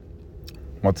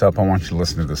What's up? I want you to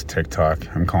listen to this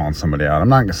TikTok. I'm calling somebody out. I'm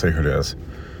not going to say who it is.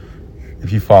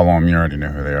 If you follow them, you already know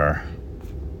who they are.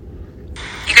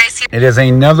 You guys see? It is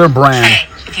another brand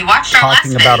If you watched our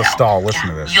talking last about video, a stall. Listen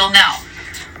to this. You'll know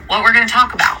what we're going to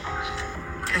talk about.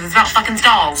 Because it's about fucking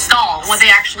stalls. Stalls. What they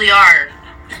actually are.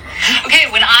 Okay,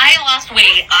 when I lost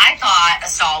weight, I thought a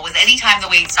stall was any time the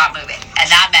weight stopped moving. And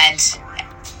that meant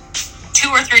 2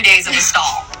 or 3 days of a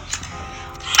stall.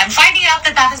 I'm finding out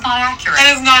that is not accurate.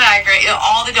 That is not accurate.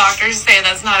 All the doctors say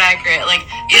that's not accurate. Like,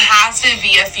 it has to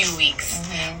be a few weeks.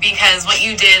 Because what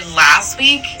you did last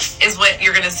week is what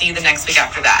you're going to see the next week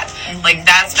after that. Like,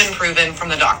 that's been proven from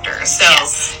the doctors. So,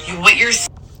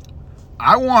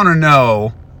 I want to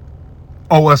know,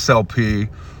 OSLP,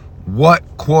 what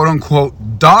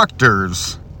quote-unquote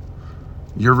doctors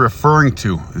you're referring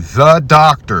to. The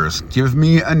doctors. Give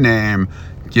me a name.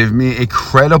 Give me a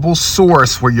credible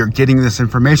source where you're getting this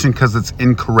information, because it's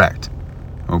incorrect.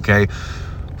 Okay?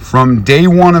 From day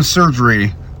one of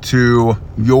surgery to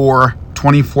your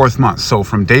 24th month. So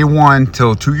from day one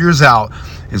till 2 years out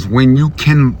is when your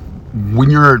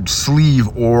sleeve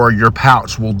or your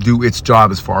pouch will do its job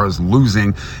as far as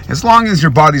losing, as long as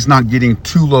your body's not getting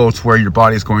too low to where your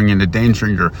body's going into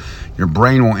danger. Your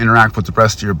brain will interact with the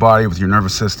rest of your body, with your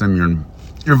nervous system,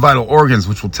 your vital organs,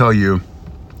 which will tell you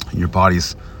your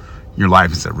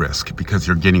life is at risk because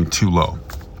you're getting too low.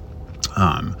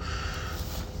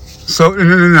 So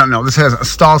no.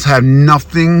 Stalls have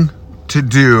nothing to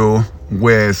do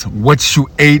with what you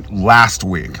ate last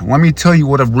week. Let me tell you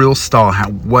what a real stall,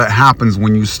 what happens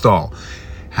when you stall,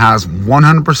 has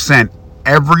 100%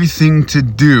 everything to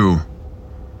do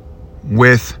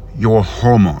with your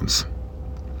hormones.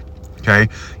 Okay,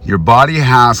 your body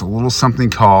has a little something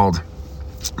called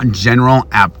general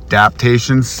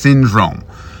adaptation syndrome.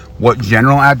 What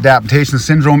general adaptation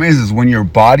syndrome is when your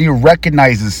body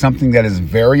recognizes something that is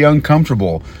very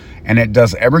uncomfortable, and it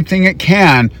does everything it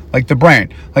can, like the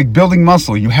brain, like building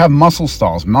muscle. You have muscle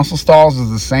stalls. Muscle stalls is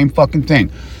the same fucking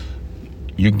thing.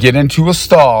 You get into a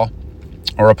stall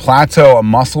or a plateau, a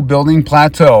muscle building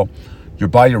plateau. Your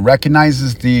body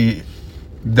recognizes the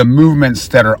movements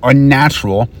that are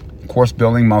unnatural. Of course,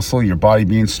 building muscle, your body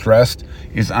being stressed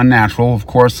is unnatural. Of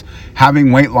course,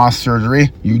 having weight loss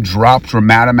surgery, you drop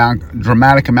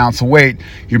dramatic amounts of weight.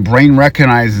 Your brain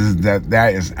recognizes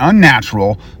that is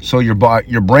unnatural, so your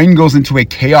brain goes into a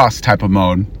chaos type of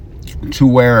mode, to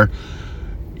where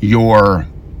your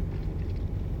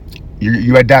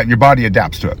body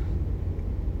adapts to it.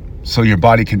 So your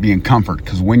body can be in comfort,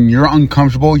 because when you're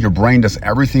uncomfortable, your brain does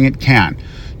everything it can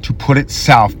to put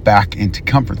itself back into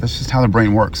comfort. That's just how the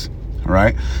brain works. All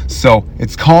right, so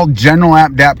it's called general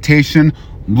adaptation.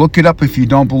 Look it up if you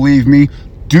don't believe me.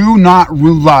 Do not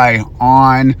rely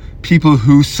on people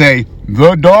who say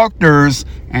the doctors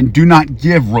and do not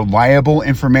give reliable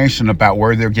information about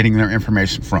where they're getting their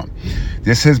information from.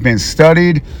 This has been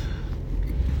studied.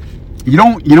 You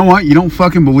know what? You don't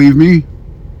fucking believe me?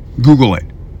 Google it.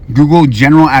 Google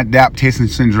general adaptation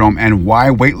syndrome and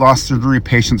why weight loss surgery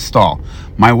patients stall.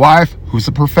 My wife, who's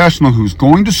a professional, who's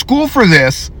going to school for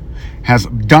this, has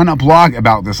done a blog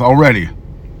about this already.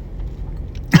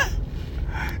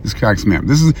 This cracks me up.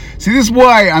 This is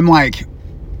why I'm like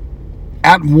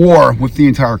at war with the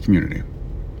entire community.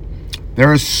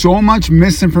 There is so much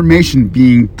misinformation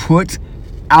being put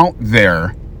out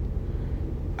there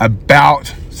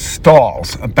about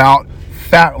stalls, about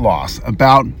fat loss,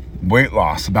 about weight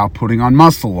loss, about putting on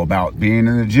muscle, about being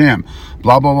in the gym,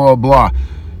 blah, blah, blah, blah.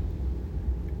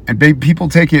 And people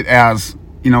take it as,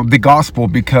 the gospel,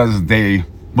 because they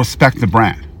respect the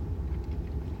brand.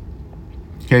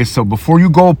 Okay, so before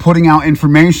you go putting out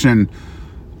information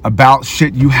about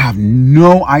shit you have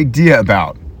no idea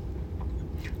about,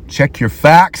 check your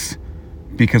facts,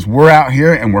 because we're out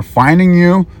here and we're finding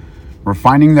you. We're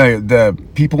finding the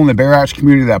people in the bariatric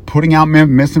community that are putting out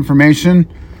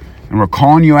misinformation, and we're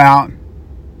calling you out,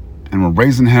 and we're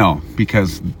raising hell,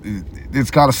 because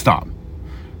it's got to stop.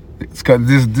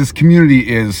 This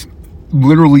community is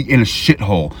literally in a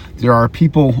shithole. There are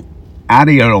people at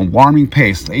an alarming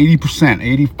pace.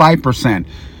 80%, 85%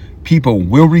 people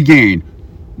will regain.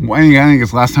 I think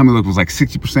it's last time we looked was like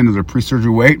 60% of their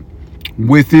pre-surgery weight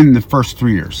within the first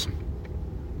 3 years.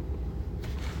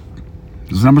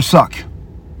 Those numbers suck.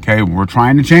 Okay, we're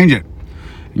trying to change it.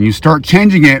 And you start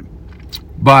changing it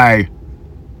by,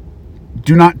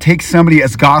 do not take somebody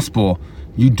as gospel.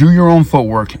 You do your own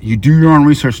footwork. You do your own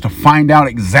research to find out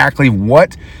exactly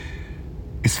what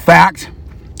is fact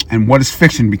and what is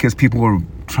fiction, because people are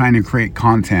trying to create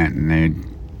content and they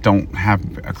don't have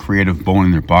a creative bone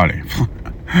in their body.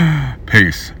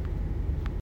 Peace.